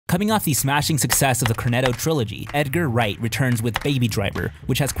Coming off the smashing success of the Cornetto trilogy, Edgar Wright returns with Baby Driver,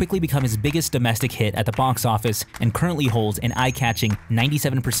 which has quickly become his biggest domestic hit at the box office and currently holds an eye-catching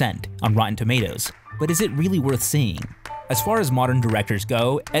 97% on Rotten Tomatoes. But is it really worth seeing? As far as modern directors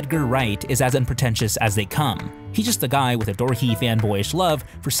go, Edgar Wright is as unpretentious as they come. He's just a guy with a dorky fanboyish love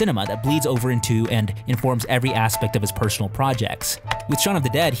for cinema that bleeds over into and informs every aspect of his personal projects. With Shaun of the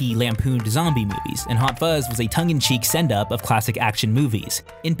Dead, he lampooned zombie movies, and Hot Fuzz was a tongue-in-cheek send-up of classic action movies.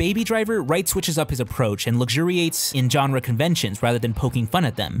 In Baby Driver, Wright switches up his approach and luxuriates in genre conventions rather than poking fun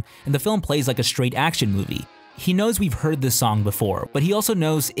at them, and the film plays like a straight action movie. He knows we've heard this song before, but he also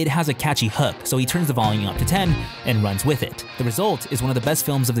knows it has a catchy hook, so he turns the volume up to 10 and runs with it. The result is one of the best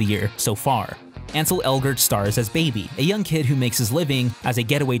films of the year so far. Ansel Elgort stars as Baby, a young kid who makes his living as a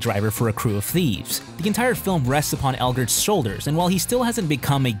getaway driver for a crew of thieves. The entire film rests upon Elgort's shoulders, and while he still hasn't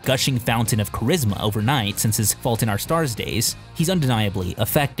become a gushing fountain of charisma overnight since his Fault in Our Stars days, he's undeniably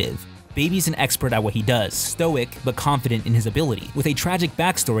effective. Baby's an expert at what he does, stoic but confident in his ability, with a tragic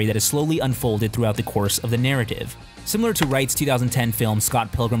backstory that is slowly unfolded throughout the course of the narrative. Similar to Wright's 2010 film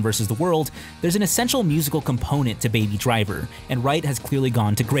Scott Pilgrim vs. the World, there's an essential musical component to Baby Driver, and Wright has clearly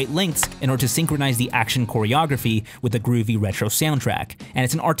gone to great lengths in order to synchronize the action choreography with the groovy retro soundtrack, and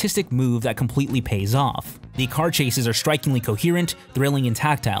it's an artistic move that completely pays off. The car chases are strikingly coherent, thrilling, and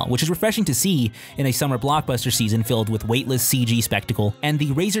tactile, which is refreshing to see in a summer blockbuster season filled with weightless CG spectacle, and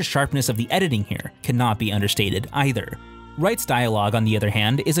the razor sharpness of the editing here cannot be understated either. Wright's dialogue, on the other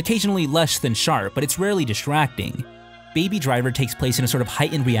hand, is occasionally less than sharp, but it's rarely distracting. Baby Driver takes place in a sort of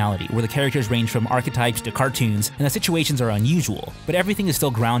heightened reality where the characters range from archetypes to cartoons and the situations are unusual, but everything is still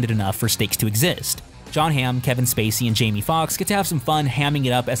grounded enough for stakes to exist. Jon Hamm, Kevin Spacey, and Jamie Foxx get to have some fun hamming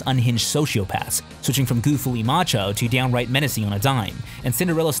it up as unhinged sociopaths, switching from goofily macho to downright menacing on a dime, and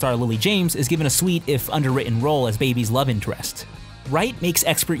Cinderella star Lily James is given a sweet, if underwritten, role as Baby's love interest. Wright makes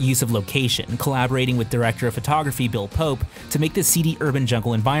expert use of location, collaborating with director of photography Bill Pope to make the seedy urban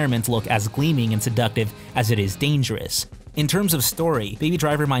jungle environment look as gleaming and seductive as it is dangerous. In terms of story, Baby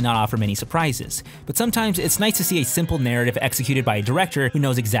Driver might not offer many surprises, but sometimes it's nice to see a simple narrative executed by a director who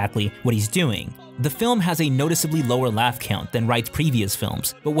knows exactly what he's doing. The film has a noticeably lower laugh count than Wright's previous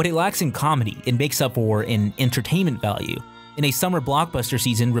films, but what it lacks in comedy, it makes up for in entertainment value. In a summer blockbuster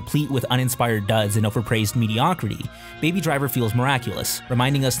season replete with uninspired duds and overpraised mediocrity, Baby Driver feels miraculous,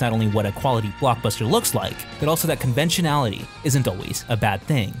 reminding us not only what a quality blockbuster looks like, but also that conventionality isn't always a bad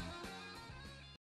thing.